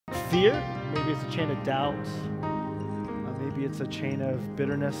fear. Maybe it's a chain of doubt. Maybe it's a chain of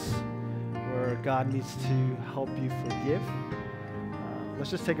bitterness where God needs to help you forgive.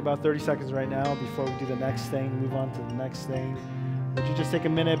 Let's just take about 30 seconds right now before we do the next thing, move on to the next thing. Would you just take a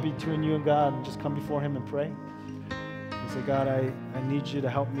minute between you and God and just come before Him and pray? And say, God, I need you to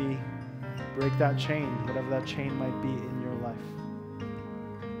help me break that chain, whatever that chain might be in your life.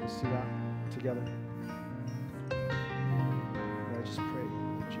 Let's do that together. I just pray,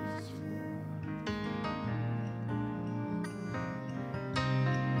 Jesus.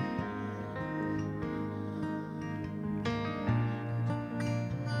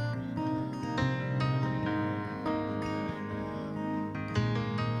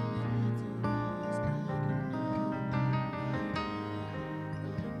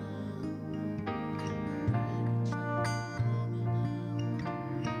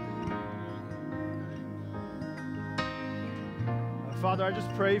 Father, I just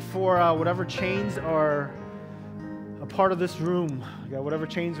pray for whatever chains are a part of this room, God, whatever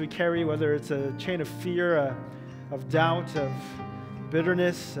chains we carry, whether it's a chain of fear, of doubt, of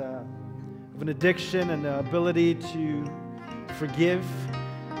bitterness, of an addiction, and the ability to forgive.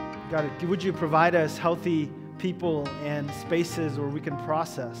 God, would you provide us healthy people and spaces where we can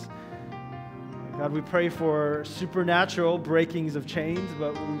process? God, we pray for supernatural breakings of chains,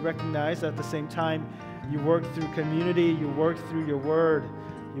 but we recognize that at the same time, you work through community, you work through your word,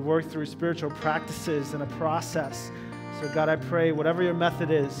 you work through spiritual practices and a process. So God, I pray whatever your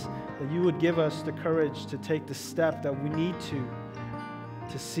method is, that you would give us the courage to take the step that we need to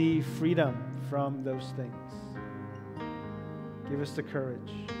see freedom from those things. Give us the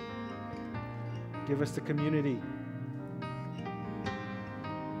courage. Give us the community.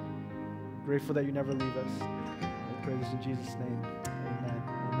 Grateful that you never leave us. I pray this in Jesus' name. Amen.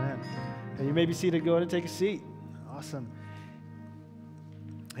 Amen. And you may be seated. Go ahead and take a seat. Awesome.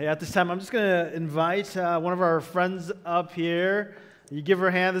 Hey, at this time, I'm just going to invite one of our friends up here. You give her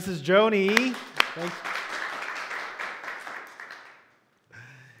a hand. This is Jonie. Thanks.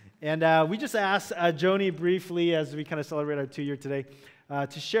 And we just asked Jonie briefly, as we kind of celebrate our 2-year today,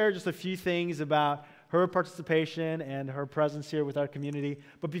 to share just a few things about her participation and her presence here with our community.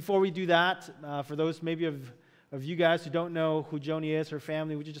 But before we do that, for those maybe of you guys who don't know who Jonie is, her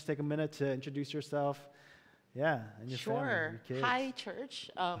family, would you just take a minute to introduce yourself? Yeah, and your family, your kids. Hi,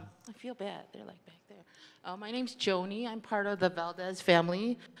 church. I feel bad. They're like back there. My name's Jonie. I'm part of the Valdez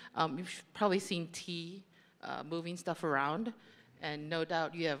family. You've probably seen T moving stuff around, and no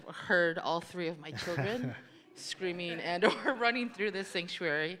doubt you have heard all 3 of my children screaming and or running through this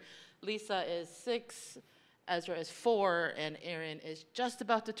sanctuary. Lisa is 6, Ezra is 4, and Aaron is just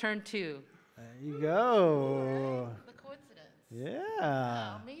about to turn 2. There you go. Right? The coincidence. Yeah.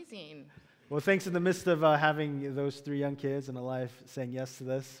 Wow, amazing. Well, thanks in the midst of having those 3 young kids and a life saying yes to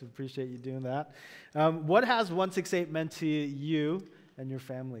this. We appreciate you doing that. What has 168 meant to you and your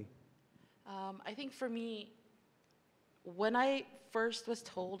family? I think for me, when I first was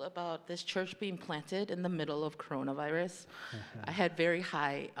told about this church being planted in the middle of coronavirus, I had very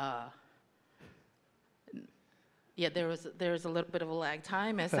high, there was a little bit of a lag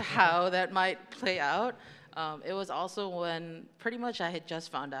time as to how that might play out. It was also when pretty much I had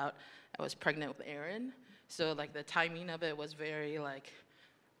just found out I was pregnant with Aaron. So like the timing of it was very like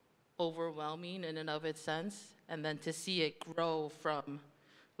overwhelming in and of its sense. And then to see it grow from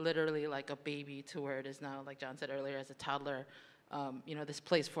literally like a baby to where it is now, like John said earlier, as a toddler, this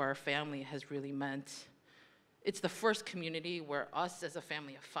place for our family has really meant, it's the first community where us as a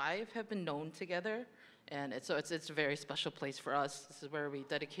family of 5 have been known together. And it's a very special place for us. This is where we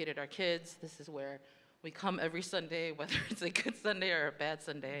dedicated our kids. This is where we come every Sunday, whether it's a good Sunday or a bad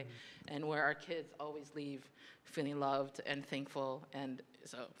Sunday, and where our kids always leave feeling loved and thankful. And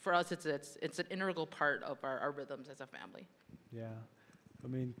so for us, it's an integral part of our rhythms as a family. Yeah. I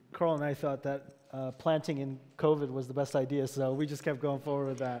mean, Carl and I thought that planting in COVID was the best idea, so we just kept going forward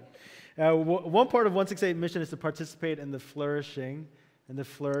with that. One part of 168 mission is to participate in the flourishing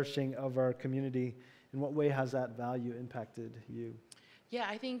of our community. In what way has that value impacted you? Yeah,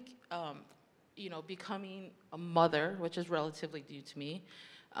 I think, becoming a mother, which is relatively new to me,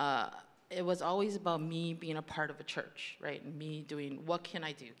 it was always about me being a part of a church, right? And me doing, what can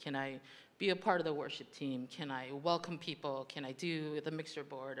I do? Can I be a part of the worship team? Can I welcome people? Can I do the mixer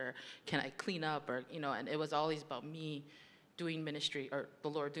board? Or can I clean up? Or, and it was always about me doing ministry, or the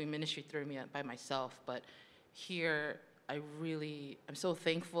Lord doing ministry through me by myself. But here, I'm so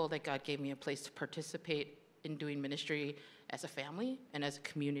thankful that God gave me a place to participate in doing ministry as a family and as a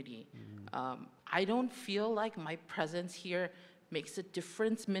community. Mm-hmm. I don't feel like my presence here makes a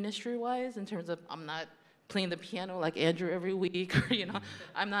difference ministry-wise in terms of I'm not playing the piano like Andrew every week, or,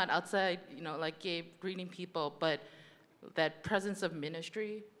 I'm not outside, like Gabe, greeting people, but that presence of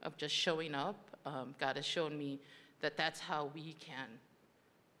ministry, of just showing up, God has shown me that that's how we can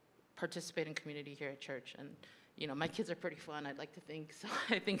participate in community here at church. And, my kids are pretty fun, I'd like to think, so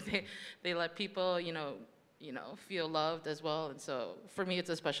I think they let people, feel loved as well. And so for me, it's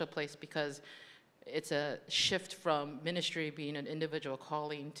a special place because it's a shift from ministry being an individual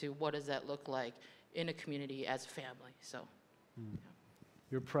calling to what does that look like in a community as a family. So,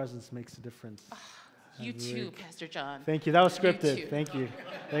 Your presence makes a difference. You too, Pastor John. Thank you. That was You scripted. too. Thank you.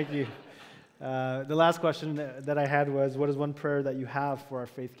 Thank you. The last question that I had was, what is one prayer that you have for our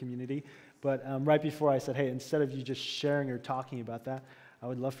faith community? But right before I said, hey, instead of you just sharing or talking about that, I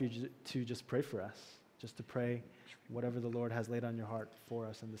would love for you to just pray for us, just to pray whatever the Lord has laid on your heart for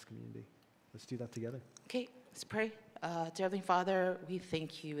us in this community. Let's do that together. Okay, let's pray. Dear Heavenly Father, we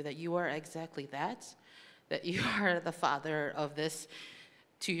thank you that you are exactly that you are the father of this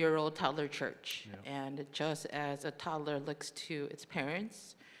 2-year-old toddler church. Yeah. And just as a toddler looks to its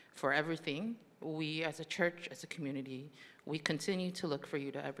parents for everything, we as a church, as a community, we continue to look for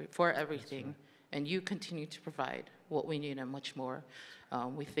you for everything. Right. And you continue to provide what we need and much more.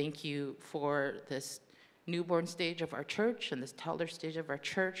 We thank you for this newborn stage of our church and this toddler stage of our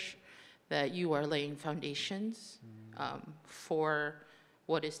church, that you are laying foundations for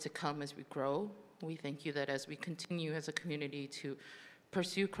what is to come as we grow. We thank you that as we continue as a community to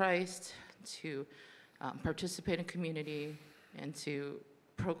pursue Christ, to participate in community, and to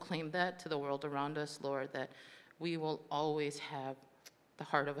proclaim that to the world around us, Lord, that we will always have the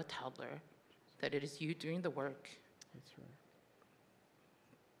heart of a toddler, that it is you doing the work. That's right.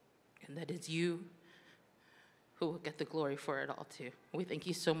 And that it's you who will get the glory for it all too. We thank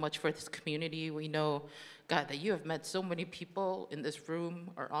you so much for this community. We know, God, that you have met so many people in this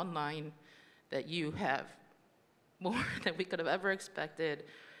room or online, that you have more than we could have ever expected,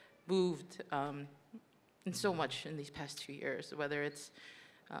 moved in so much in these past 2 years, whether it's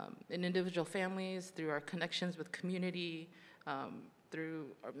in individual families, through our connections with community, through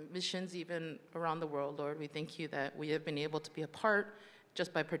our missions even around the world, Lord. We thank you that we have been able to be a part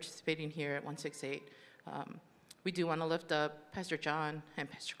just by participating here at 168. We do want to lift up Pastor John and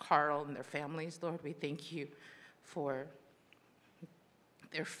Pastor Carl and their families, Lord. We thank you for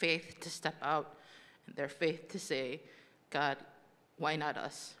their faith to step out and their faith to say, God, why not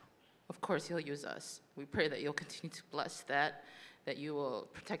us? Of course, you'll use us. We pray that you'll continue to bless that you will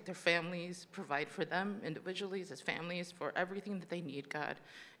protect their families, provide for them individually as families for everything that they need, God.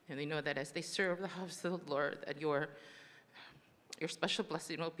 And they know that as they serve the house of the Lord, that your special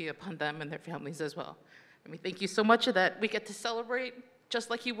blessing will be upon them and their families as well. And we thank you so much that we get to celebrate just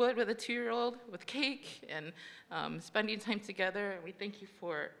like you would with a 2-year-old, with cake and spending time together. And we thank you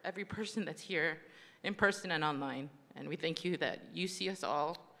for every person that's here in person and online. And we thank you that you see us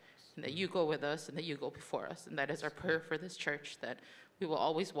all, and that you go with us, and that you go before us. And that is our prayer for this church, that we will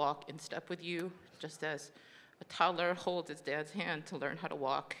always walk in step with you, just as a toddler holds its dad's hand to learn how to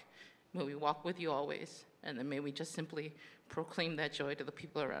walk. May we walk with you always, and then may we just simply proclaim that joy to the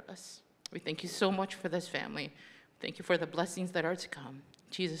people around us. We thank you so much for this family. Thank you for the blessings that are to come.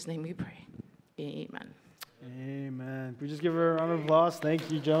 In Jesus' name we pray. Amen. Amen. Can we just give her a round of applause? Thank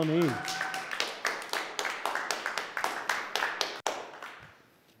you, Jonie.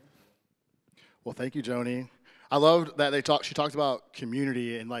 Well, thank you, Jonie. I loved that she talked about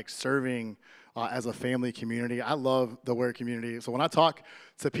community and like serving as a family community. I love the word community. So when I talk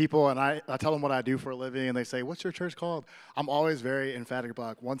to people and I tell them what I do for a living and they say, what's your church called? I'm always very emphatic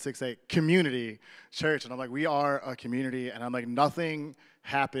about 168 Community Church. And I'm like, we are a community. And I'm like, nothing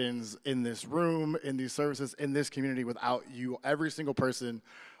happens in this room, in these services, in this community without you. Every single person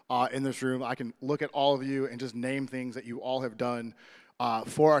in this room, I can look at all of you and just name things that you all have done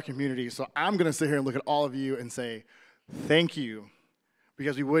for our community. So I'm going to sit here and look at all of you and say, thank you.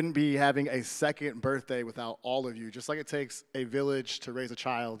 Because we wouldn't be having a second birthday without all of you. Just like it takes a village to raise a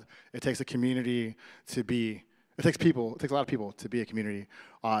child, it takes a community to be, it takes a lot of people to be a community.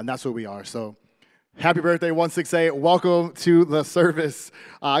 And that's what we are. So happy birthday, 168. Welcome to the service.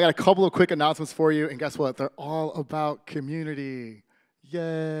 I got a couple of quick announcements for you. And guess what? They're all about community.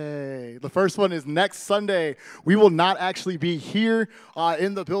 Yay. The first one is next Sunday. We will not actually be here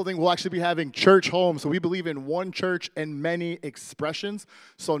in the building. We'll actually be having church home. So we believe in one church and many expressions.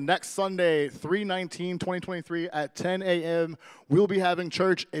 So next Sunday, 3/19/2023 at 10 a.m., we'll be having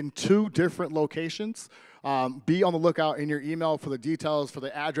church in 2 different locations. Be on the lookout in your email for the details, for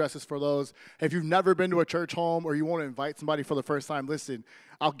the addresses for those. If you've never been to a church home or you want to invite somebody for the first time, listen,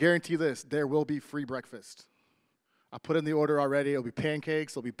 I'll guarantee this, there will be free breakfast. I put in the order already. It'll be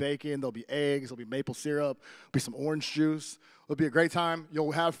pancakes, there'll be bacon, there'll be eggs, there'll be maple syrup, there'll be some orange juice. It'll be a great time.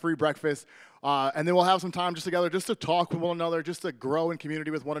 You'll have free breakfast. And then we'll have some time just together just to talk with one another, just to grow in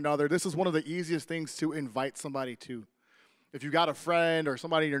community with one another. This is one of the easiest things to invite somebody to. If you've got a friend or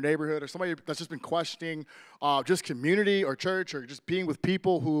somebody in your neighborhood or somebody that's just been questioning just community or church or just being with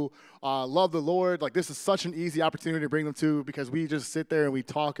people who love the Lord, like this is such an easy opportunity to bring them to because we just sit there and we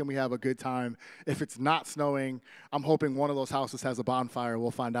talk and we have a good time. If it's not snowing, I'm hoping one of those houses has a bonfire. We'll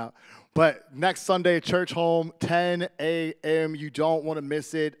find out. But next Sunday, church home, 10 a.m. You don't want to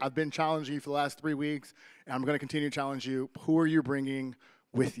miss it. I've been challenging you for the last 3 weeks, and I'm going to continue to challenge you. Who are you bringing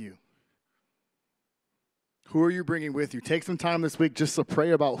with you? Who are you bringing with you? Take some time this week just to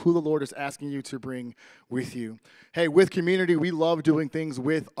pray about who the Lord is asking you to bring with you. Hey, with community, we love doing things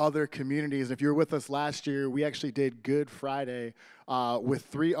with other communities. If you were with us last year, we actually did Good Friday with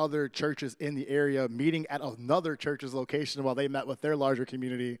 3 other churches in the area meeting at another church's location while they met with their larger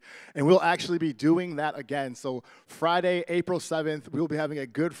community. And we'll actually be doing that again. So Friday, April 7th, we'll be having a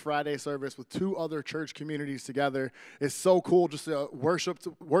Good Friday service with 2 other church communities together. It's so cool just to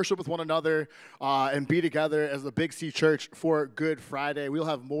worship with one another and be together as the Big C Church for Good Friday. We'll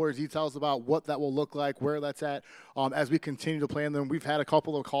have more details about what that will look like, where that's at, as we continue to plan them. We've had a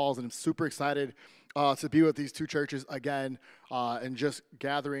couple of calls, and I'm super excited to be with these 2 churches again and just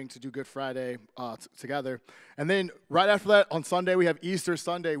gathering to do Good Friday together. And then right after that, on Sunday, we have Easter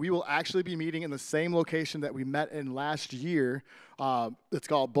Sunday. We will actually be meeting in the same location that we met in last year. It's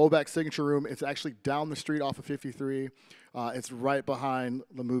called Bobek Signature Room. It's actually down the street off of 53. It's right behind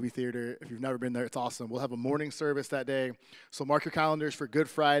the movie theater. If you've never been there, it's awesome. We'll have a morning service that day. So mark your calendars for Good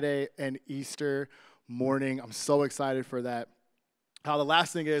Friday and Easter morning. I'm so excited for that. The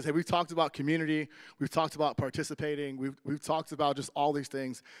last thing is, hey, we've talked about community. We've talked about participating. We've talked about just all these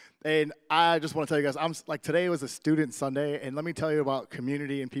things. And I just want to tell you guys, today was a student Sunday, and let me tell you about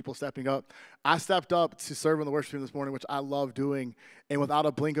community and people stepping up. I stepped up to serve in the worship team this morning, which I love doing. And without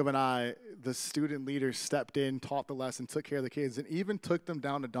a blink of an eye, the student leaders stepped in, taught the lesson, took care of the kids, and even took them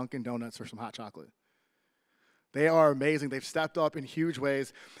down to Dunkin' Donuts for some hot chocolate. They are amazing. They've stepped up in huge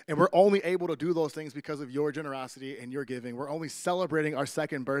ways, and we're only able to do those things because of your generosity and your giving. We're only celebrating our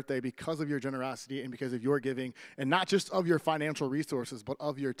 2nd birthday because of your generosity and because of your giving, and not just of your financial resources, but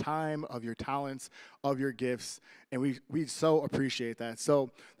of your time, of your talents, of your gifts, and we so appreciate that. So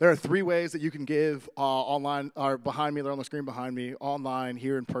there are 3 ways that you can give online, or behind me. They're on the screen behind me, online,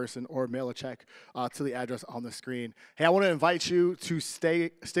 here in person, or mail a check to the address on the screen. Hey, I want to invite you to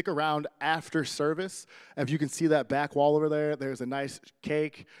stick around after service. If you can see that back wall over there, there's a nice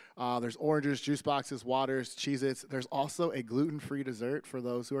cake. There's oranges, juice boxes, waters, Cheez-Its. There's also a gluten-free dessert for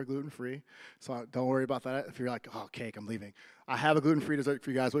those who are gluten-free. So don't worry about that if you're like, oh, cake, I'm leaving. I have a gluten-free dessert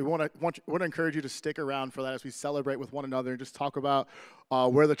for you guys. We want to encourage you to stick around for that as we celebrate with one another and just talk about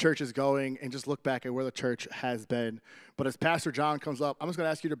where the church is going and just look back at where the church has been. But as Pastor John comes up, I'm just going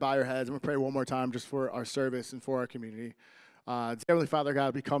to ask you to bow your heads. I'm going to pray one more time just for our service and for our community. Heavenly Father,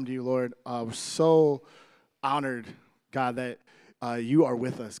 God, we come to you, Lord. We're so honored, God, that you are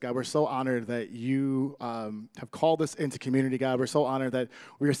with us. God, we're so honored that you have called us into community, God. We're so honored that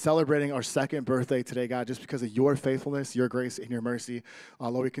we are celebrating our 2nd birthday today, God, just because of your faithfulness, your grace, and your mercy.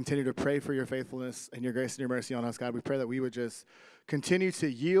 Lord, we continue to pray for your faithfulness and your grace and your mercy on us, God. We pray that we would just continue to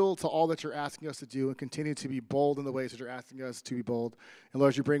yield to all that you're asking us to do and continue to be bold in the ways that you're asking us to be bold. And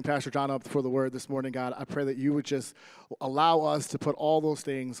Lord, as you bring Pastor John up for the word this morning, God, I pray that you would just allow us to put all those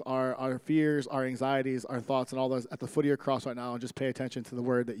things, our fears, our anxieties, our thoughts, and all those at the foot of your cross right now, and just pay attention to the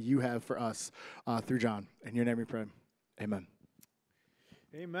word that you have for us through John. In your name we pray. Amen.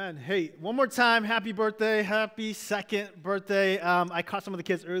 Amen. Hey, one more time, happy birthday, happy 2nd birthday. I caught some of the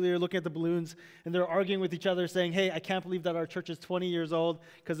kids earlier looking at the balloons, and they're arguing with each other saying, hey, I can't believe that our church is 20 years old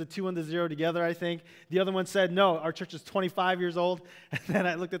because the 2 and the 0 together, I think. The other one said, no, our church is 25 years old. And then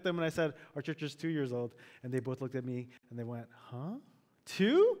I looked at them and I said, our church is 2 years old. And they both looked at me and they went, huh?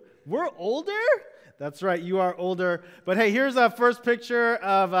 2? We're older? That's right, you are older. But hey, here's a first picture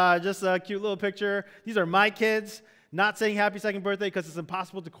of just a cute little picture. These are my kids. Not saying happy 2nd birthday because it's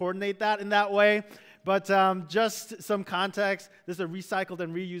impossible to coordinate that in that way. But just some context, this is a recycled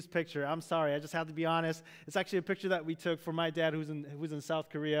and reused picture. I'm sorry, I just have to be honest. It's actually a picture that we took for my dad who's in South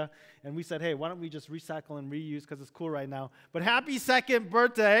Korea. And we said, hey, why don't we just recycle and reuse because it's cool right now. But happy 2nd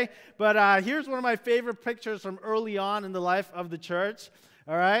birthday. But here's one of my favorite pictures from early on in the life of the church.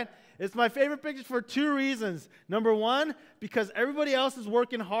 All right? It's my favorite picture for 2 reasons. Number 1, because everybody else is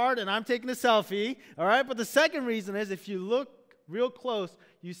working hard and I'm taking a selfie. All right? But the second reason is if you look real close,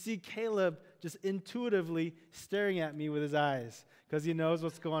 you see Caleb just intuitively staring at me with his eyes because he knows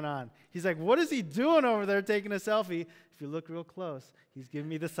what's going on. He's like, what is he doing over there taking a selfie? If you look real close, he's giving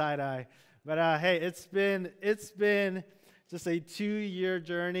me the side eye. But hey, it's been just a 2-year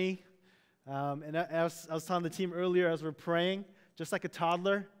journey. And I was telling the team earlier as we're praying, just like a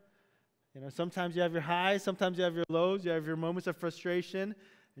toddler, sometimes you have your highs, sometimes you have your lows, you have your moments of frustration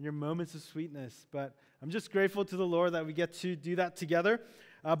and your moments of sweetness. But I'm just grateful to the Lord that we get to do that together.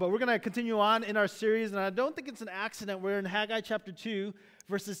 But we're going to continue on in our series, and I don't think it's an accident. We're in Haggai chapter 2,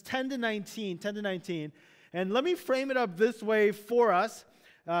 verses 10 to 19. And let me frame it up this way for us.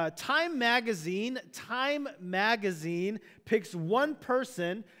 Time Magazine picks one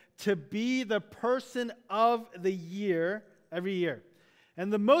person to be the person of the year every year.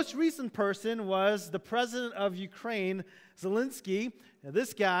 And the most recent person was the president of Ukraine, Zelensky. Now,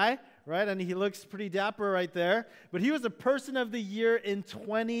 this guy, right, and he looks pretty dapper right there, but he was the person of the year in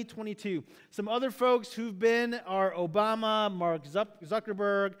 2022. Some other folks who've been are Obama, Mark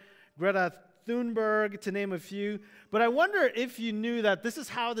Zuckerberg, Greta Thunberg, to name a few. But I wonder if you knew that this is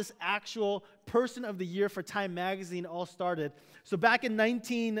how this actual person of the year for Time Magazine all started. So back in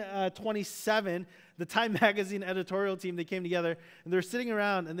 1927, the Time Magazine editorial team, they came together, and they're sitting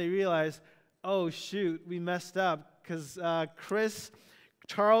around, and they realized, oh, shoot, we messed up, because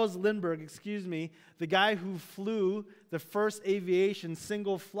Charles Lindbergh, the guy who flew the first aviation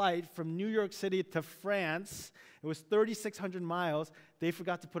single flight from New York City to France, it was 3,600 miles, they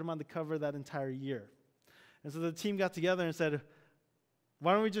forgot to put him on the cover that entire year. And so the team got together and said,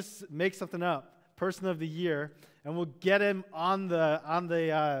 why don't we just make something up, person of the year, and we'll get him on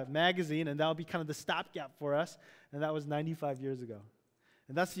the magazine, and that'll be kind of the stopgap for us. And that was 95 years ago.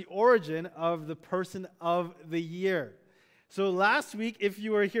 And that's the origin of the person of the year. So last week, if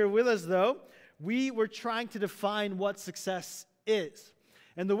you were here with us, though, we were trying to define what success is.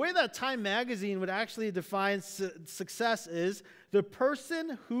 And the way that Time Magazine would actually define success is the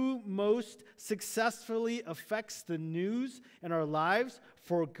person who most successfully affects the news in our lives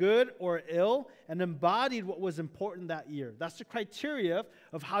for good or ill and embodied what was important that year. That's the criteria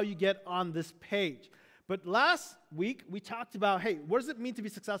of how you get on this page. But last week, we talked about, hey, what does it mean to be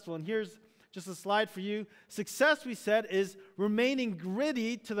successful? And here's just a slide for you. Success, we said, is remaining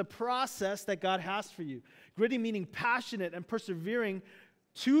gritty to the process that God has for you. Gritty meaning passionate and persevering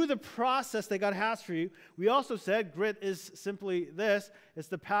to the process that God has for you. We also said grit is simply this. It's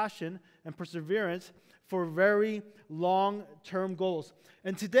the passion and perseverance for very long-term goals.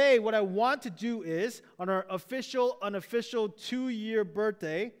 And today, what I want to do is, on our official, unofficial 2-year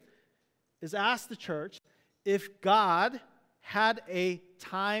birthday, is ask the church if God had a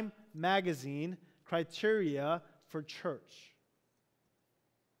Time Magazine criteria for church.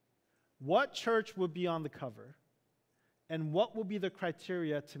 What church would be on the cover? And what will be the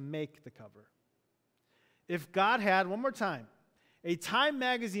criteria to make the cover? If God had, one more time, a Time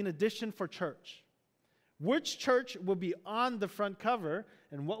Magazine edition for church, which church will be on the front cover,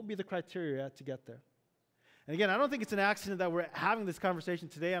 and what will be the criteria to get there? And again, I don't think it's an accident that we're having this conversation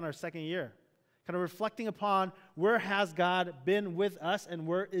today on our second year, kind of reflecting upon where has God been with us and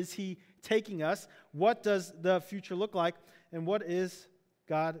where is He taking us? What does the future look like? And what is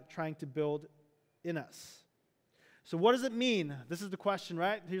God trying to build in us? So what does it mean? This is the question,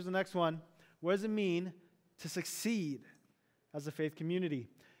 right? Here's the next one. What does it mean to succeed as a faith community?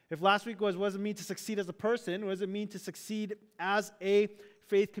 If last week was, what does it mean to succeed as a person? What does it mean to succeed as a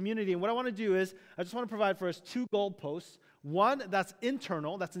faith community? And what I want to do is, I just want to provide for us 2 goalposts. One that's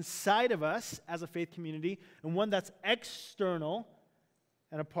internal, that's inside of us as a faith community, and one that's external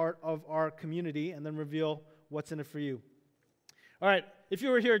and a part of our community, and then reveal what's in it for you. All right, if you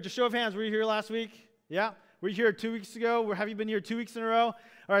were here, just show of hands, were you here last week? Yeah? Were you here 2 weeks ago? Have you been here 2 weeks in a row?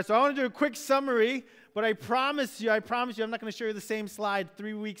 All right, so I want to do a quick summary, but I promise you, I'm not going to show you the same slide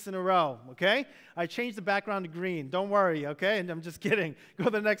 3 weeks in a row, okay? I changed the background to green. Don't worry, okay? And I'm just kidding. Go to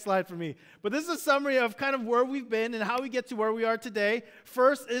the next slide for me. But this is a summary of kind of where we've been and how we get to where we are today.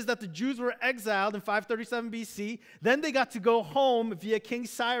 First is that the Jews were exiled in 537 BC. Then they got to go home via King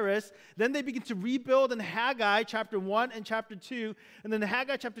Cyrus. Then they begin to rebuild in Haggai chapter 1 and chapter 2. And then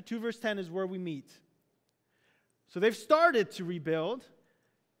Haggai chapter 2 verse 10 is where we meet. So they've started to rebuild,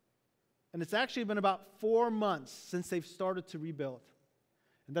 and it's actually been about 4 months since they've started to rebuild.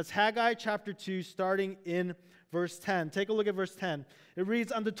 And that's Haggai chapter 2, starting in verse 10. Take a look at verse 10. It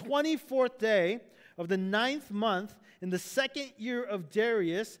reads, on the 24th day of the 9th month, in the 2nd year of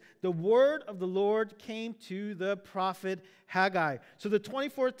Darius, the word of the Lord came to the prophet Haggai. So the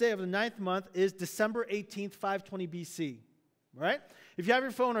 24th day of the 9th month is December 18th, 520 BC. right? If you have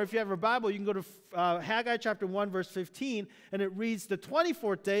your phone or if you have your Bible, you can go to Haggai chapter 1, verse 15, and it reads the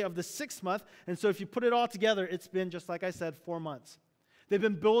 24th day of the 6th month. And so if you put it all together, it's been, just like I said, 4 months. They've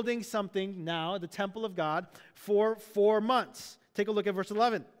been building something now, the temple of God, for 4 months. Take a look at verse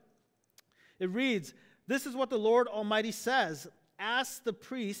 11. It reads, "This is what the Lord Almighty says. Ask the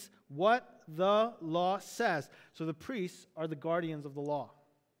priests what the law says." So the priests are the guardians of the law.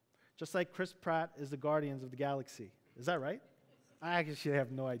 Just like Chris Pratt is the guardians of the galaxy. Is that right? I actually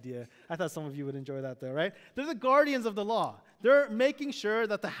have no idea. I thought some of you would enjoy that though, right? They're the guardians of the law. They're making sure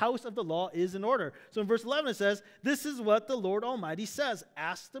that the house of the law is in order. So in verse 11 it says, "This is what the Lord Almighty says.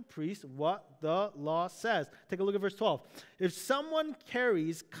 Ask the priest what the law says." Take a look at verse 12. "If someone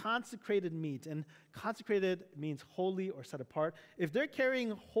carries consecrated meat," and consecrated means holy or set apart. If they're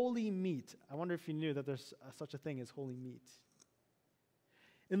carrying holy meat, I wonder if you knew that there's such a thing as holy meat.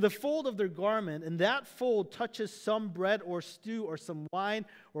 "In the fold of their garment, and that fold touches some bread or stew or some wine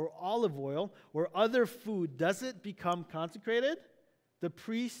or olive oil or other food, does it become consecrated?" The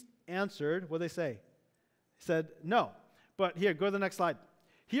priest answered, what did they say? He said, "No." But here, go to the next slide.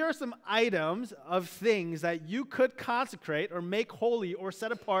 "Here are some items of things that you could consecrate or make holy or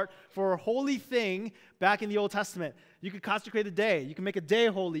set apart for a holy thing back in the Old Testament. You could consecrate a day. You can make a day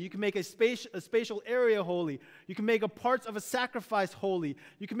holy. You can make a spatial area holy. You can make a parts of a sacrifice holy.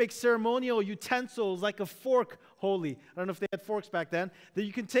 You can make ceremonial utensils like a fork holy." I don't know if they had forks back then. That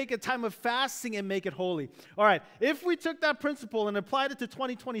you can take a time of fasting and make it holy. All right, if we took that principle and applied it to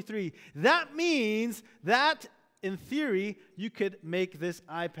 2023, that means that in theory, you could make this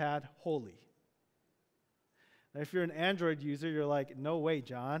iPad holy. Now, if you're an Android user, you're like, "No way,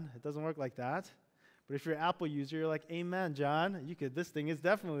 John. It doesn't work like that." But if you're an Apple user, you're like, "Amen, John. This thing is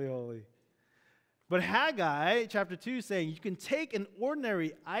definitely holy." But Haggai chapter 2 is saying you can take an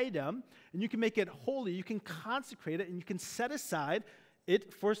ordinary item and you can make it holy. You can consecrate it and you can set aside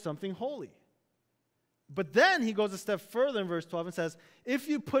it for something holy. But then he goes a step further in verse 12 and says, if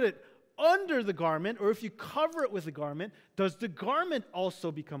you put it under the garment, or if you cover it with the garment, does the garment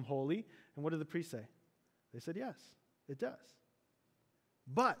also become holy? And what did the priest say? They said, yes, it does.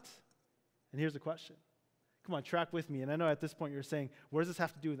 But, and here's the question. Come on, track with me. And I know at this point you're saying, what does this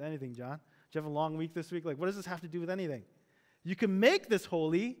have to do with anything, John? Do you have a long week this week? Like, what does this have to do with anything? You can make this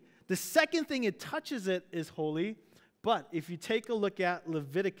holy. The second thing it touches it is holy. But if you take a look at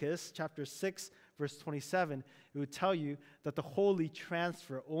Leviticus chapter 6, verse 27, it would tell you that the holy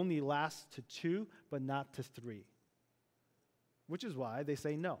transfer only lasts to 2, but not to 3. Which is why they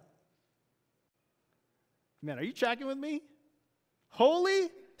say no. Man, are you tracking with me? Holy,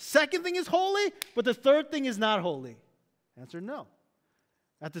 second thing is holy, but the third thing is not holy. Answer, no.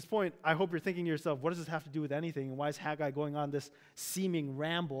 At this point, I hope you're thinking to yourself, what does this have to do with anything? And why is Haggai going on this seeming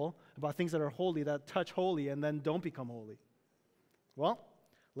ramble about things that are holy, that touch holy, and then don't become holy? Well,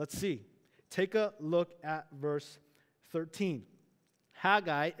 let's see. Take a look at verse 13.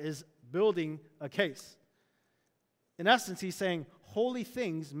 Haggai is building a case. In essence, he's saying, holy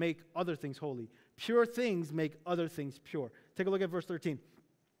things make other things holy. Pure things make other things pure. Take a look at verse 13.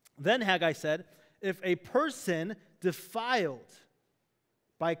 Then Haggai said, if a person defiled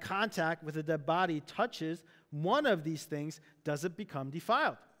by contact with a dead body touches one of these things, does it become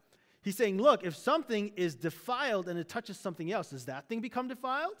defiled? He's saying, look, if something is defiled and it touches something else, does that thing become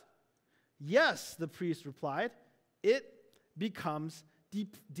defiled? Yes, the priest replied, it becomes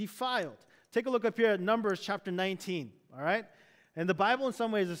defiled. Take a look up here at Numbers chapter 19, all right? And the Bible in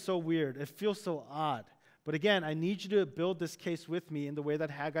some ways is so weird. It feels so odd. But again, I need you to build this case with me in the way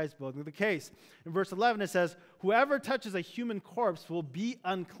that Haggai is building the case. In verse 11, it says, whoever touches a human corpse will be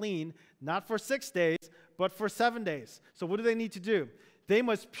unclean, not for 6 days, but for 7 days. So what do they need to do? They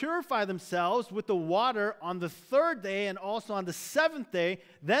must purify themselves with the water on the 3rd day and also on the 7th day.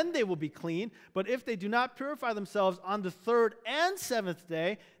 Then they will be clean. But if they do not purify themselves on the 3rd and 7th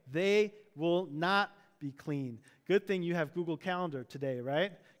day, they will not be clean. Good thing you have Google Calendar today,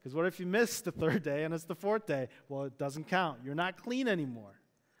 right? Because what if you miss the 3rd day and it's the 4th day? Well, it doesn't count. You're not clean anymore.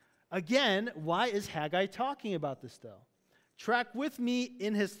 Again, why is Haggai talking about this though? Track with me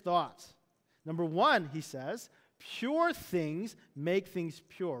in his thoughts. Number 1, he says, pure things make things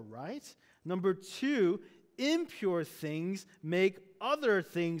pure, right? Number 2, impure things make other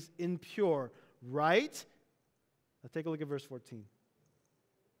things impure, right? Let's take a look at verse 14.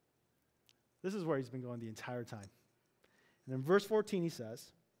 This is where he's been going the entire time. And in verse 14 he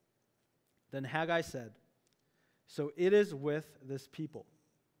says, then Haggai said, so it is with this people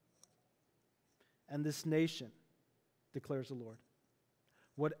and this nation, declares the Lord.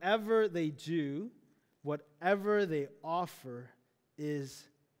 Whatever they do, whatever they offer is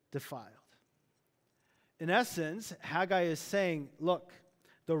defiled. in essence, Haggai is saying, look,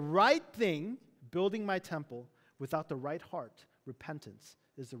 the right thing, building my temple, without the right heart, repentance,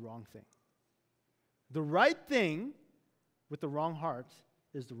 is the wrong thing. The right thing with the wrong heart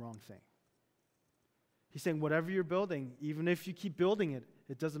is the wrong thing. He's saying whatever you're building, even if you keep building it,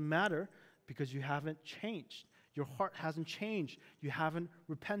 it doesn't matter because you haven't changed. Your heart hasn't changed. You haven't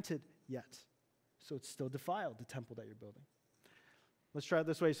repented yet. So it's still defiled, the temple that you're building. Let's try it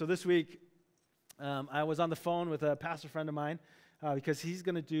this way. So this week, I was on the phone with a pastor friend of mine because he's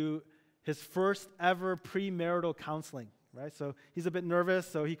going to do his first ever premarital counseling, right? So he's a bit nervous,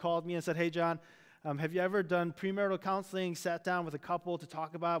 so he called me and said, hey, John, have you ever done premarital counseling, sat down with a couple to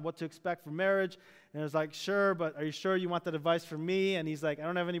talk about what to expect for marriage? And I was like, sure, but are you sure you want that advice from me? And he's like, I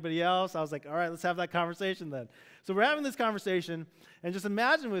don't have anybody else. I was like, all right, let's have that conversation then. So we're having this conversation, and just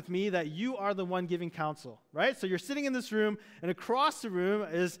imagine with me that you are the one giving counsel, right? So you're sitting in this room, and across the room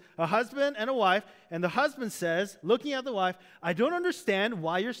is a husband and a wife, and the husband says, looking at the wife, I don't understand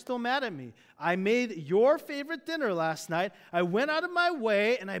why you're still mad at me. I made your favorite dinner last night. I went out of my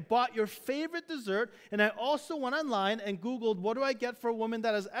way, and I bought your favorite dessert, and I also went online and Googled, what do I get for a woman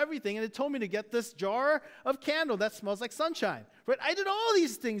that has everything? And it told me to get this jar of candle that smells like sunshine, right? I did all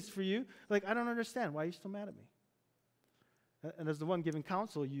these things for you. Like, I don't understand. Why are you still mad at me? And as the one giving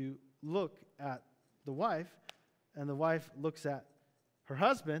counsel, you look at the wife, and the wife looks at her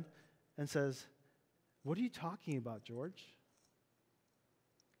husband and says, what are you talking about, George?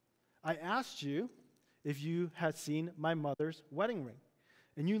 I asked you if you had seen my mother's wedding ring,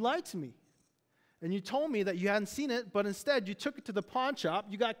 and you lied to me. And you told me that you hadn't seen it, but instead you took it to the pawn shop,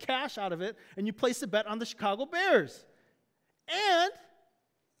 you got cash out of it, and you placed a bet on the Chicago Bears. And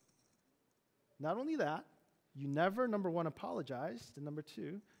not only that, you never, number one, apologized, and number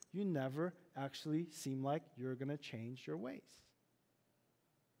two, you never actually seem like you're going to change your ways.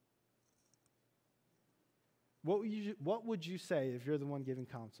 What would you say if you're the one giving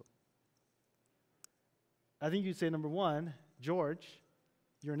counsel? I think you'd say, number one, George,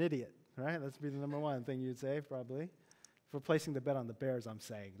 you're an idiot, right? That's be the number one thing you'd say, probably. For placing the bet on the Bears, I'm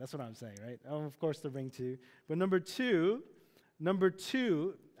saying. That's what I'm saying, right? Oh, of course, the ring too. But number two,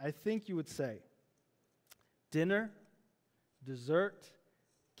 I think you would say, dinner, dessert,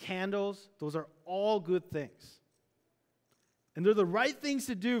 candles, those are all good things. And they're the right things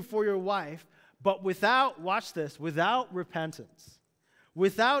to do for your wife, but without, watch this, without repentance,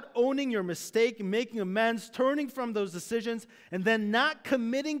 without owning your mistake, making amends, turning from those decisions, and then not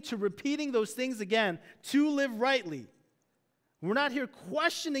committing to repeating those things again to live rightly. We're not here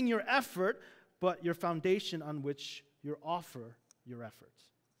questioning your effort, but your foundation on which you offer your efforts.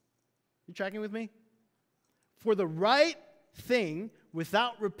 You tracking with me? For the right thing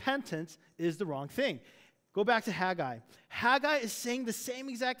without repentance is the wrong thing. Go back to Haggai. Haggai is saying the same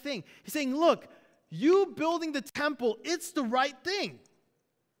exact thing. He's saying, look, you building the temple, it's the right thing.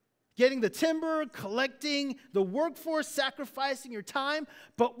 Getting the timber, collecting the workforce, sacrificing your time,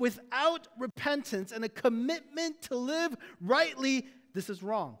 but without repentance and a commitment to live rightly, this is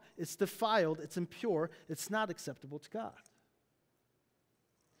wrong. It's defiled, it's impure, it's not acceptable to God.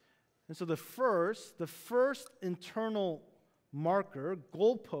 And so the first internal marker,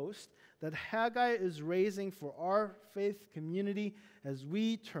 goalpost, that Haggai is raising for our faith community as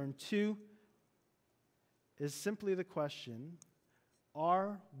we turn to is simply the question,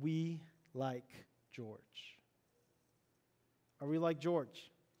 are we like George? Are we like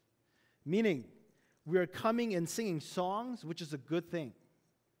George? Meaning, we are coming and singing songs, which is a good thing.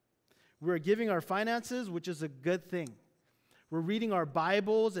 We are giving our finances, which is a good thing. We're reading our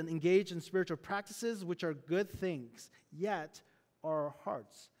Bibles and engaged in spiritual practices, which are good things. Yet, are our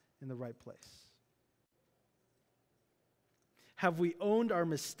hearts in the right place? Have we owned our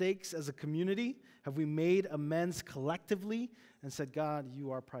mistakes as a community? Have we made amends collectively and said, God,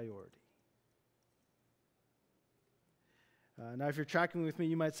 you are priority? Now, if you're tracking with me,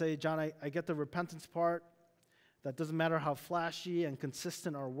 you might say, John, I get the repentance part. That doesn't matter how flashy and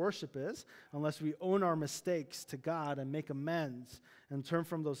consistent our worship is, unless we own our mistakes to God and make amends and turn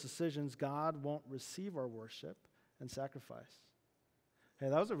from those decisions, God won't receive our worship and sacrifice. Hey,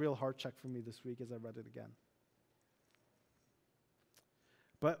 that was a real heart check for me this week as I read it again.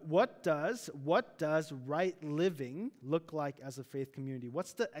 But what does right living look like as a faith community?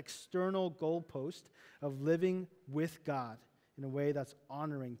 What's the external goalpost of living with God in a way that's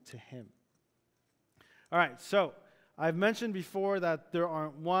honoring to Him? All right, so I've mentioned before that there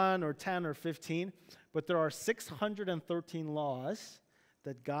aren't 1 or 10 or 15, but there are 613 laws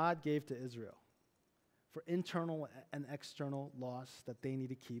that God gave to Israel for internal and external laws that they need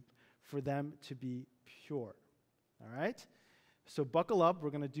to keep for them to be pure. All right? So buckle up. We're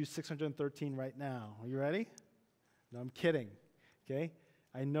going to do 613 right now. Are you ready? No, I'm kidding. Okay?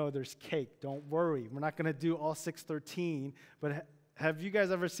 I know there's cake. Don't worry. We're not going to do all 613. But have you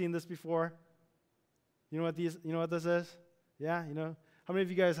guys ever seen this before? You know what this is? Yeah, you know? How many of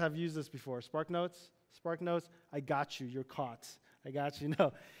you guys have used this before? Spark Notes? Spark Notes? I got you. You're caught. I got you.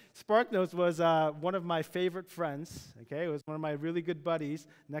 No. Spark Notes was one of my favorite friends. Okay? It was one of my really good buddies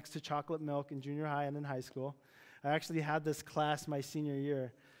next to chocolate milk in junior high and in high school. I actually had this class my senior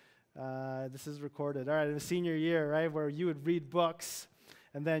year. This is recorded. All right, in the senior year, right, where you would read books,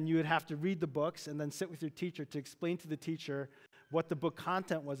 and then you would have to read the books and then sit with your teacher to explain to the teacher what the book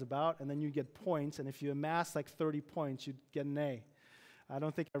content was about, and then you get points, and if you amass like 30 points, you'd get an A. I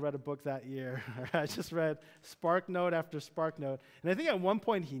don't think I read a book that year. I just read Spark Note after Spark Note, and I think at one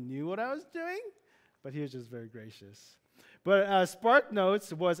point he knew what I was doing, but he was just very gracious. But Spark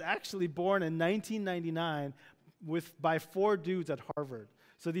Notes was actually born in 1999 by 4 dudes at Harvard.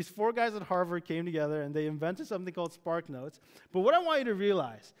 So these 4 guys at Harvard came together and they invented something called Spark Notes. But what I want you to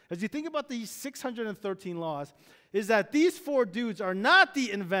realize, as you think about these 613 laws, is that these 4 dudes are not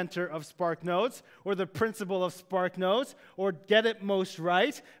the inventor of Spark Notes or the principle of Spark Notes or get it most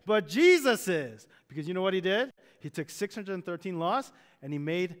right, but Jesus is. Because you know what he did? He took 613 laws and he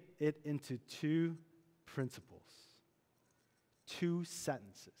made it into 2 principles, 2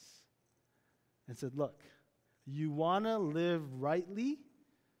 sentences, and said, look, you want to live rightly, you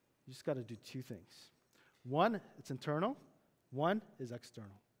just got to do 2 things. 1, it's internal. 1 is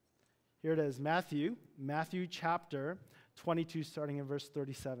external. Here it is, Matthew chapter 22, starting in verse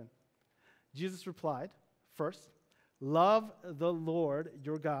 37. Jesus replied, first, love the Lord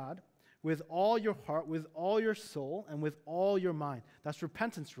your God with all your heart, with all your soul, and with all your mind. That's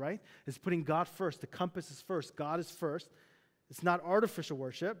repentance, right? It's putting God first. The compass is first. God is first. It's not artificial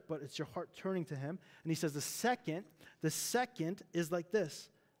worship, but it's your heart turning to him. And he says the second is like this.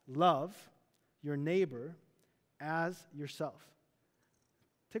 Love your neighbor as yourself.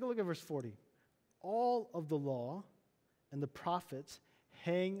 Take a look at verse 40. All of the law and the prophets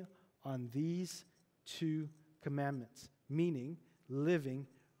hang on these 2 commandments, meaning living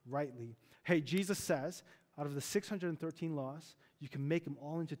rightly. Hey, Jesus says, out of the 613 laws, you can make them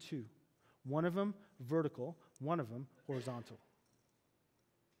all into 2. One of them vertical, one of them horizontal.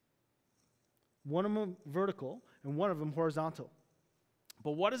 One of them vertical and one of them horizontal.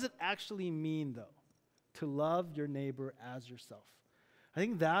 But what does it actually mean, though, to love your neighbor as yourself? I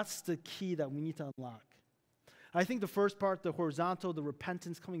think that's the key that we need to unlock. I think the first part, the horizontal, the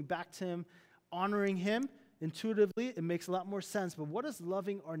repentance, coming back to him, honoring him, intuitively, it makes a lot more sense. But what does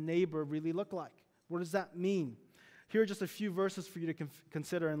loving our neighbor really look like? What does that mean? Here are just a few verses for you to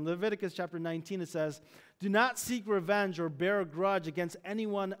consider. In Leviticus chapter 19, it says, do not seek revenge or bear a grudge against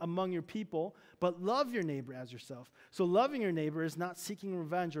anyone among your people, but love your neighbor as yourself. So loving your neighbor is not seeking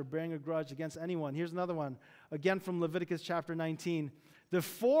revenge or bearing a grudge against anyone. Here's another one, again from Leviticus chapter 19. The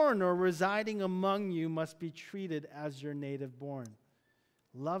foreigner residing among you must be treated as your native born.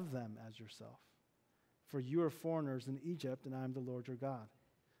 Love them as yourself. For you are foreigners in Egypt, and I am the Lord your God.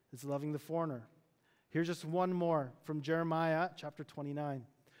 It's loving the foreigner. Here's just one more from Jeremiah chapter 29.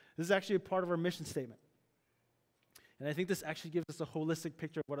 This is actually a part of our mission statement. And I think this actually gives us a holistic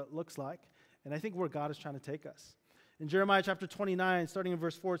picture of what it looks like, and I think where God is trying to take us. In Jeremiah chapter 29, starting in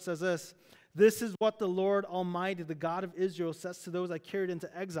verse 4, it says this, this is what the Lord Almighty, the God of Israel, says to those I carried into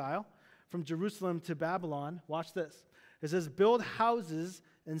exile from Jerusalem to Babylon. Watch this. It says, build houses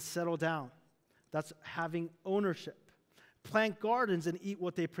and settle down. That's having ownership. Plant gardens and eat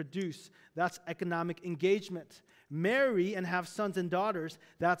what they produce. That's economic engagement. Marry and have sons and daughters.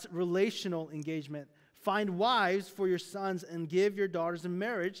 That's relational engagement. Find wives for your sons and give your daughters in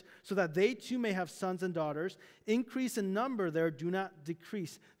marriage so that they too may have sons and daughters. Increase in number there, do not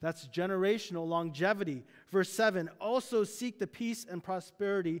decrease. That's generational longevity. Verse 7, also seek the peace and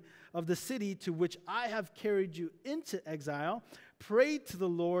prosperity of the city to which I have carried you into exile. Pray to the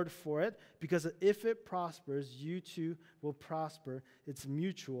Lord for it, because if it prospers, you too will prosper. It's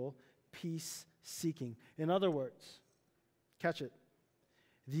mutual peace seeking. In other words, catch it.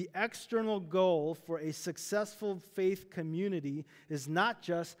 The external goal for a successful faith community is not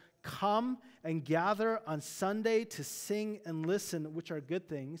just come and gather on Sunday to sing and listen, which are good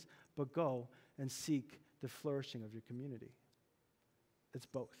things, but go and seek the flourishing of your community. It's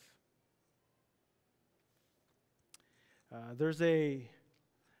both. There's a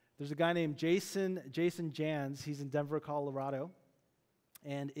guy named Jason Jans. He's in Denver, Colorado.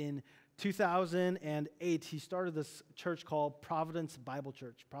 And in 2008, he started this church called Providence Bible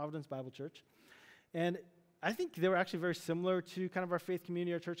Church. And I think they were actually very similar to kind of our faith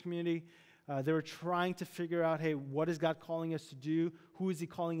community, our church community. They were trying to figure out, hey, what is God calling us to do? Who is he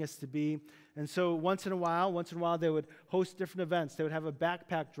calling us to be? And so once in a while, they would host different events. They would have a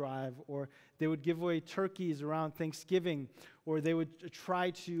backpack drive, or they would give away turkeys around Thanksgiving, or they would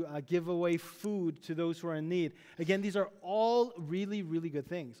try to give away food to those who are in need. Again, these are all really, really good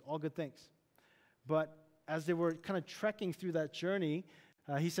things, all good things. But as they were kind of trekking through that journey,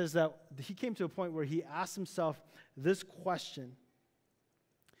 he says that he came to a point where he asked himself this question: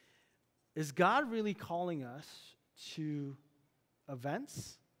 is God really calling us to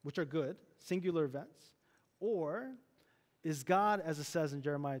events, which are good, singular events, or is God, as it says in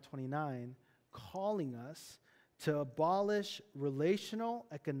Jeremiah 29, calling us to abolish relational,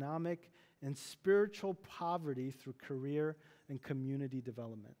 economic, and spiritual poverty through career and community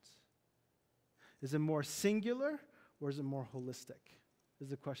development? Is it more singular or is it more holistic? Is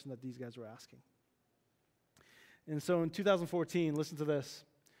the question that these guys were asking. And so in 2014, listen to this.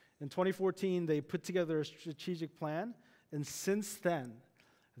 In 2014, they put together a strategic plan, and since then,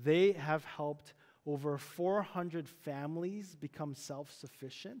 they have helped over 400 families become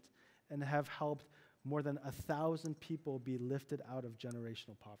self-sufficient and have helped more than 1,000 people be lifted out of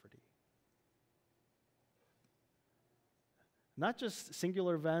generational poverty. Not just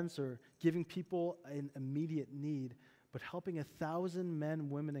singular events or giving people an immediate need, but helping 1,000 men,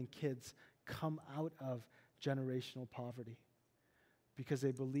 women, and kids come out of generational poverty because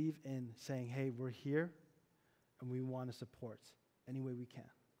they believe in saying, hey, we're here and we want to support any way we can.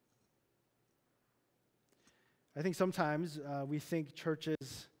 I think sometimes we think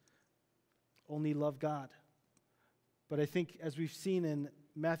churches only love God. But I think as we've seen in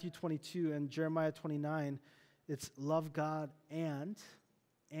Matthew 22 and Jeremiah 29, it's love God and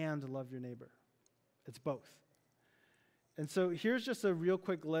love your neighbor. It's both. And so here's just a real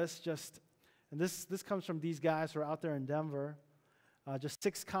quick list, and this comes from these guys who are out there in Denver, just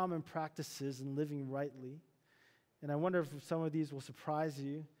 6 common practices in living rightly. And I wonder if some of these will surprise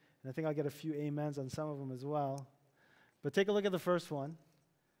you, and I think I'll get a few amens on some of them as well. But take a look at the first one.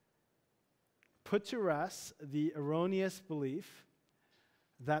 Put to rest the erroneous belief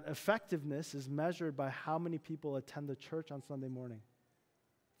that effectiveness is measured by how many people attend the church on Sunday morning.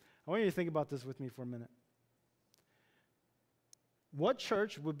 I want you to think about this with me for a minute. What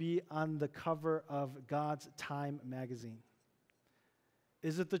church would be on the cover of God's Time magazine?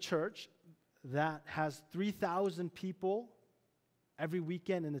 Is it the church that has 3,000 people every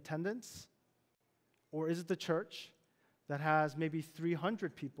weekend in attendance? Or is it the church that has maybe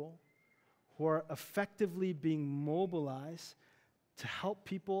 300 people who are effectively being mobilized to help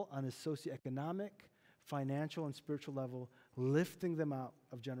people on a socioeconomic, financial, and spiritual level, lifting them out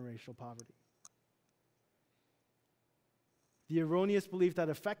of generational poverty? The erroneous belief that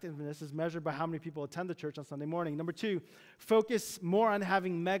effectiveness is measured by how many people attend the church on Sunday morning. Number 2, focus more on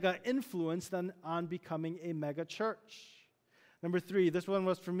having mega influence than on becoming a mega church. Number 3, this one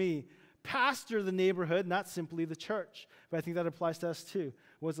was for me. Pastor the neighborhood, not simply the church. But I think that applies to us too.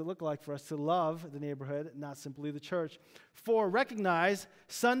 What does it look like for us to love the neighborhood, not simply the church? 4, recognize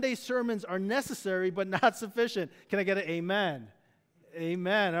Sunday sermons are necessary but not sufficient. Can I get an amen?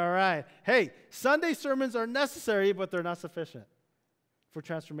 Amen. All right. Hey, Sunday sermons are necessary, but they're not sufficient for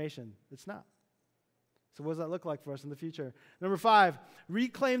transformation. It's not. So what does that look like for us in the future? Number 5,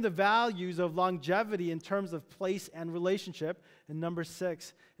 reclaim the values of longevity in terms of place and relationship. And number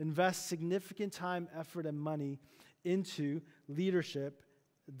 6, invest significant time, effort, and money into leadership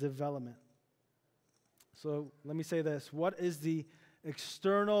development. So let me say this. What is the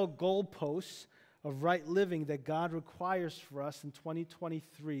external goalposts of right living that God requires for us in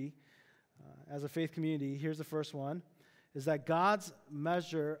 2023 as a faith community? Here's the first one, is that God's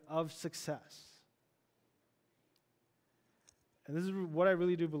measure of success. And this is what I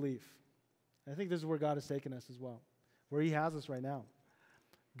really do believe. I think this is where God has taken us as well, where he has us right now.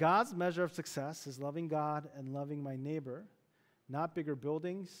 God's measure of success is loving God and loving my neighbor, not bigger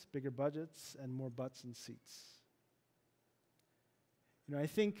buildings, bigger budgets, and more butts and seats. You know, I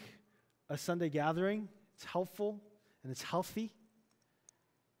think a Sunday gathering, it's helpful and it's healthy,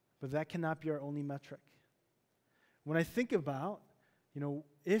 but that cannot be our only metric. When I think about,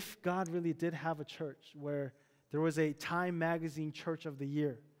 if God really did have a church where there was a Time Magazine Church of the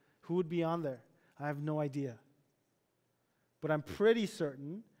Year, who would be on there? I have no idea. But I'm pretty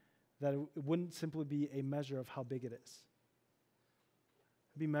certain that it wouldn't simply be a measure of how big it is.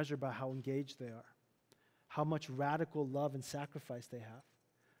 It'd be measured by how engaged they are, how much radical love and sacrifice they have,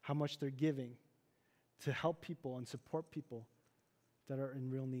 how much they're giving to help people and support people that are in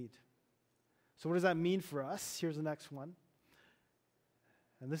real need. So what does that mean for us? Here's the next one.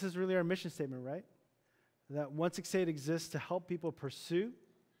 And this is really our mission statement, right? That 168 exists to help people pursue,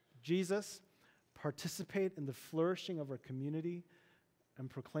 Jesus, participate in the flourishing of our community, and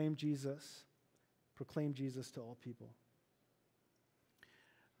proclaim Jesus to all people.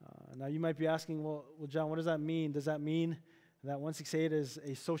 Now you might be asking, well, John, what does that mean? Does that mean that 168 is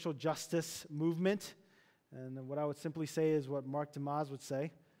a social justice movement? And what I would simply say is what Mark DeMaz would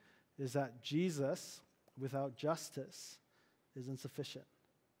say, is that Jesus without justice is insufficient.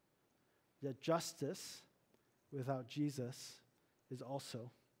 Yet justice without Jesus is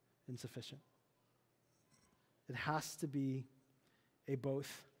also insufficient. It has to be a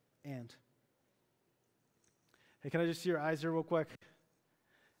both and. Hey, can I just see your eyes here real quick?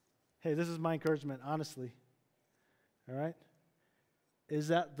 Hey, this is my encouragement, honestly. All right? Is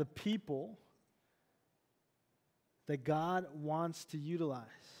that the people that God wants to utilize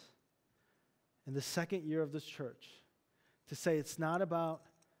in the second year of this church to say it's not about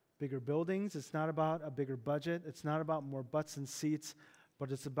bigger buildings, it's not about a bigger budget, it's not about more butts and seats,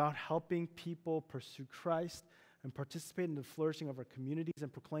 but it's about helping people pursue Christ and participate in the flourishing of our communities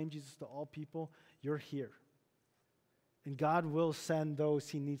and proclaim Jesus to all people. You're here. And God will send those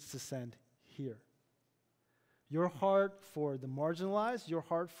he needs to send here. Your heart for the marginalized, your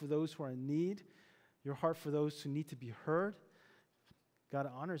heart for those who are in need, your heart for those who need to be heard, God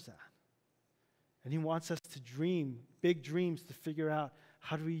honors that. And he wants us to dream, big dreams, to figure out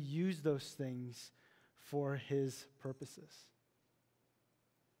how do we use those things for his purposes.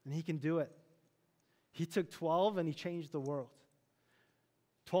 And he can do it. He took 12 and he changed the world.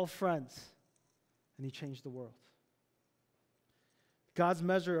 12 friends, and he changed the world. God's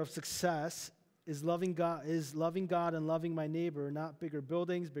measure of success is loving God and loving my neighbor, not bigger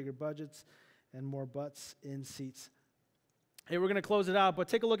buildings, bigger budgets, and more butts in seats. Hey, we're going to close it out, but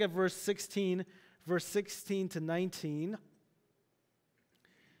take a look at verse 16 to 19.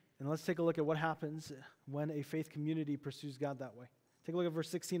 And let's take a look at what happens when a faith community pursues God that way. Take a look at verse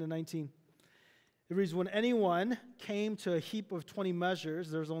 16 and 19. It reads, when anyone came to a heap of 20 measures,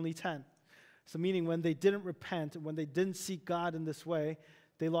 there was only 10. So meaning when they didn't repent, when they didn't seek God in this way,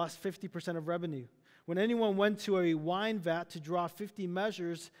 they lost 50% of revenue. When anyone went to a wine vat to draw 50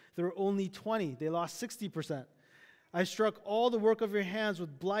 measures, there were only 20. They lost 60%. I struck all the work of your hands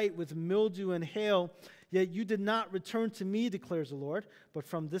with blight, with mildew and hail, yet you did not return to me, declares the Lord. But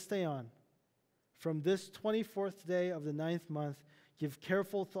from this day on, from this 24th day of the 9th month, give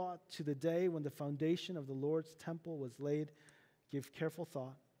careful thought to the day when the foundation of the Lord's temple was laid. Give careful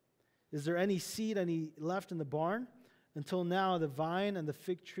thought. Is there any seed left in the barn? Until now, the vine and the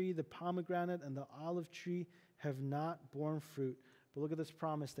fig tree, the pomegranate and the olive tree have not borne fruit. But look at this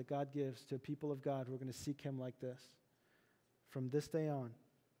promise that God gives to people of God who are going to seek him like this. From this day on,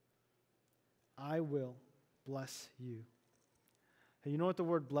 I will bless you. Hey, you know what the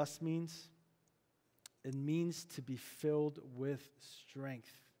word bless means? It means to be filled with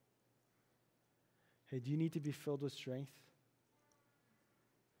strength. Hey, do you need to be filled with strength?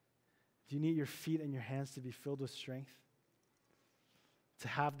 Do you need your feet and your hands to be filled with strength? To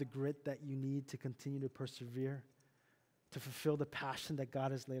have the grit that you need to continue to persevere? To fulfill the passion that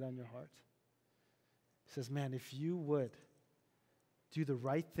God has laid on your heart? He says, man, if you would do the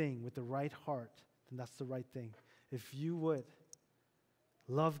right thing with the right heart, then that's the right thing. If you would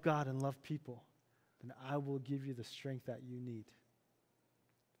love God and love people, then I will give you the strength that you need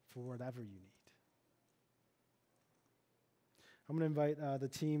for whatever you need. I'm going to invite the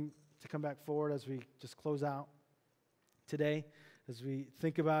team to come back forward as we just close out today, as we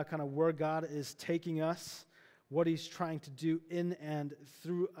think about kind of where God is taking us, what he's trying to do in and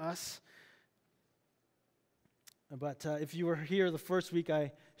through us. But if you were here the first week,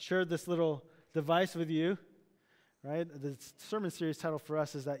 I shared this little device with you, right? The sermon series title for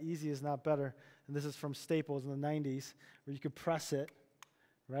us is that easy is not better. And this is from Staples in the 90s, where you could press it,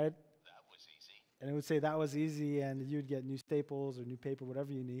 right? That was easy. And it would say that was easy, and you'd get new staples or new paper,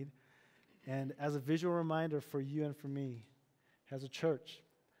 whatever you need. And as a visual reminder for you and for me, as a church,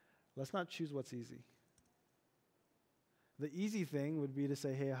 let's not choose what's easy. The easy thing would be to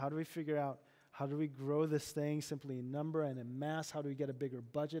say, hey, how do we figure out, how do we grow this thing simply in number and in mass? How do we get a bigger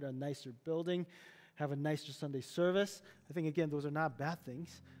budget, a nicer building, have a nicer Sunday service? I think, again, those are not bad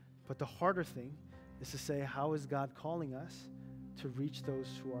things. But the harder thing is to say, how is God calling us to reach those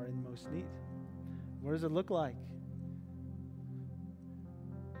who are in most need? What does it look like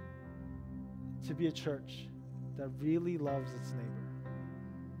to be a church that really loves its neighbor?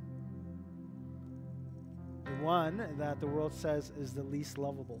 The one that the world says is the least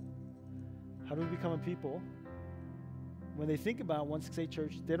lovable. How do we become a people? When they think about 168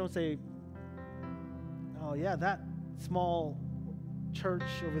 Church, they don't say, oh yeah, that small church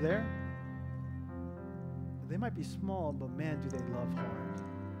over there. They might be small, but man, do they love hard.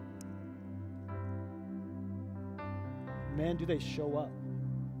 man, do they show up.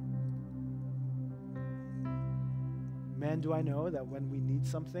 Man, do I know that when we need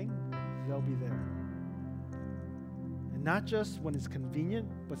something, they'll be there. And not just when it's convenient,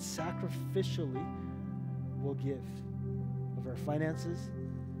 but sacrificially we'll give of our finances,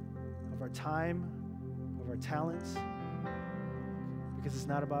 of our time, of our talents, because it's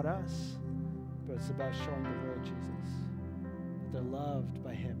not about us, but it's about showing the world Jesus, that they're loved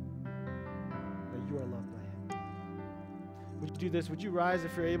by him, that you are loved by him. Would you do this? Would you rise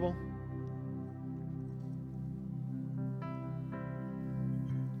if you're able?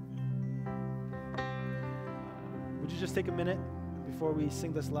 Would you just take a minute before we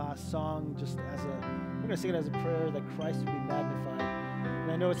sing this last song, we're going to sing it as a prayer that Christ would be magnified.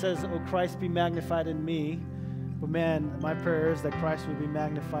 And I know it says, oh, Christ be magnified in me, but man, my prayer is that Christ would be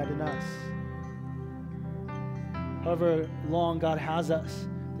magnified in us. However long God has us,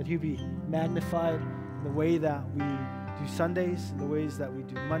 that he would be magnified in the way that we do Sundays, in the ways that we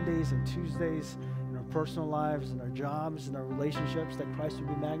do Mondays and Tuesdays, in our personal lives, in our jobs, in our relationships, that Christ would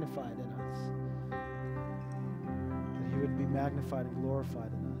be magnified in us. That he would be magnified and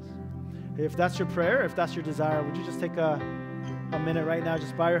glorified in us. Hey, if that's your prayer, if that's your desire, would you just take a minute right now,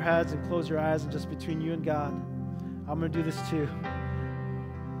 just bow your heads and close your eyes, and just between you and God, I'm going to do this too.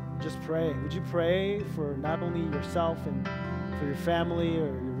 Just pray. Would you pray for not only yourself and for your family or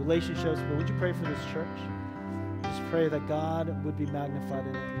your relationships, but would you pray for this church? Just pray that God would be magnified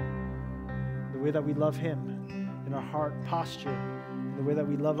in it. The way that we love him, in our heart posture, in the way that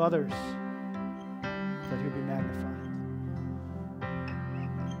we love others, that he'll be magnified.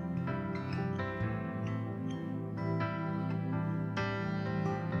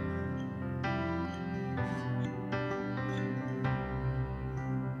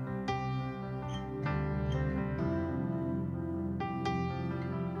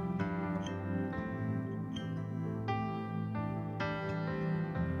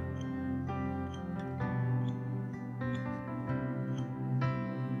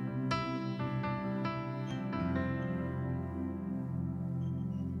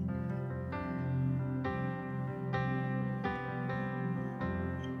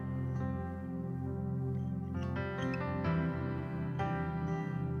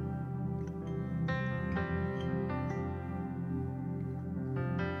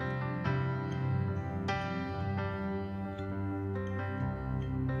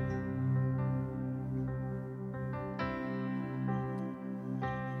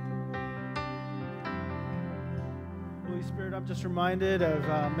 Spirit, I'm just reminded of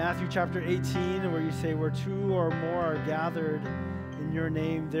Matthew chapter 18, where you say, where two or more are gathered in your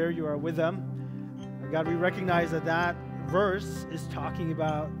name, there you are with them. God, we recognize that that verse is talking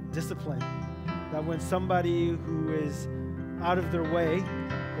about discipline. That when somebody who is out of their way,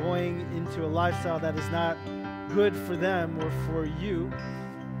 going into a lifestyle that is not good for them or for you,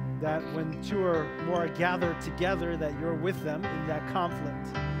 that when two or more are gathered together, that you're with them in that conflict.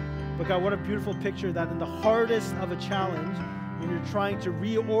 But God, what a beautiful picture that in the hardest of a challenge, when you're trying to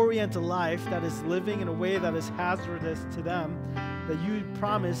reorient a life that is living in a way that is hazardous to them, that you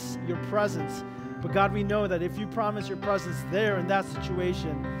promise your presence. But God, we know that if you promise your presence there in that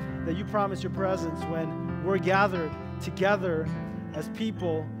situation, that you promise your presence when we're gathered together as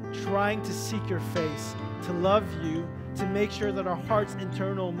people trying to seek your face, to love you, to make sure that our heart's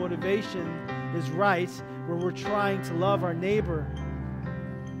internal motivation is right, where we're trying to love our neighbor.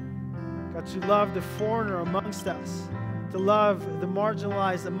 God, to love the foreigner amongst us, to love the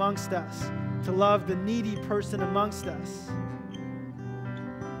marginalized amongst us, to love the needy person amongst us.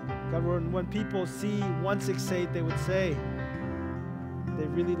 God, when people see 168, they would say, they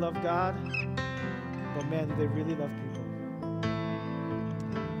really love God, but man, do they really love people?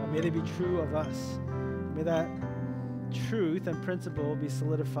 God, may they be true of us. May that truth and principle be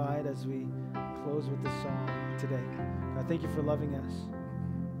solidified as we close with this song today. God, thank you for loving us,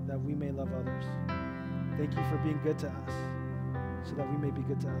 that we may love others. Thank you for being good to us, so that we may be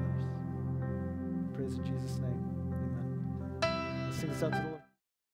good to others. Praise in Jesus' name. Amen. Let's sing this out to the Lord.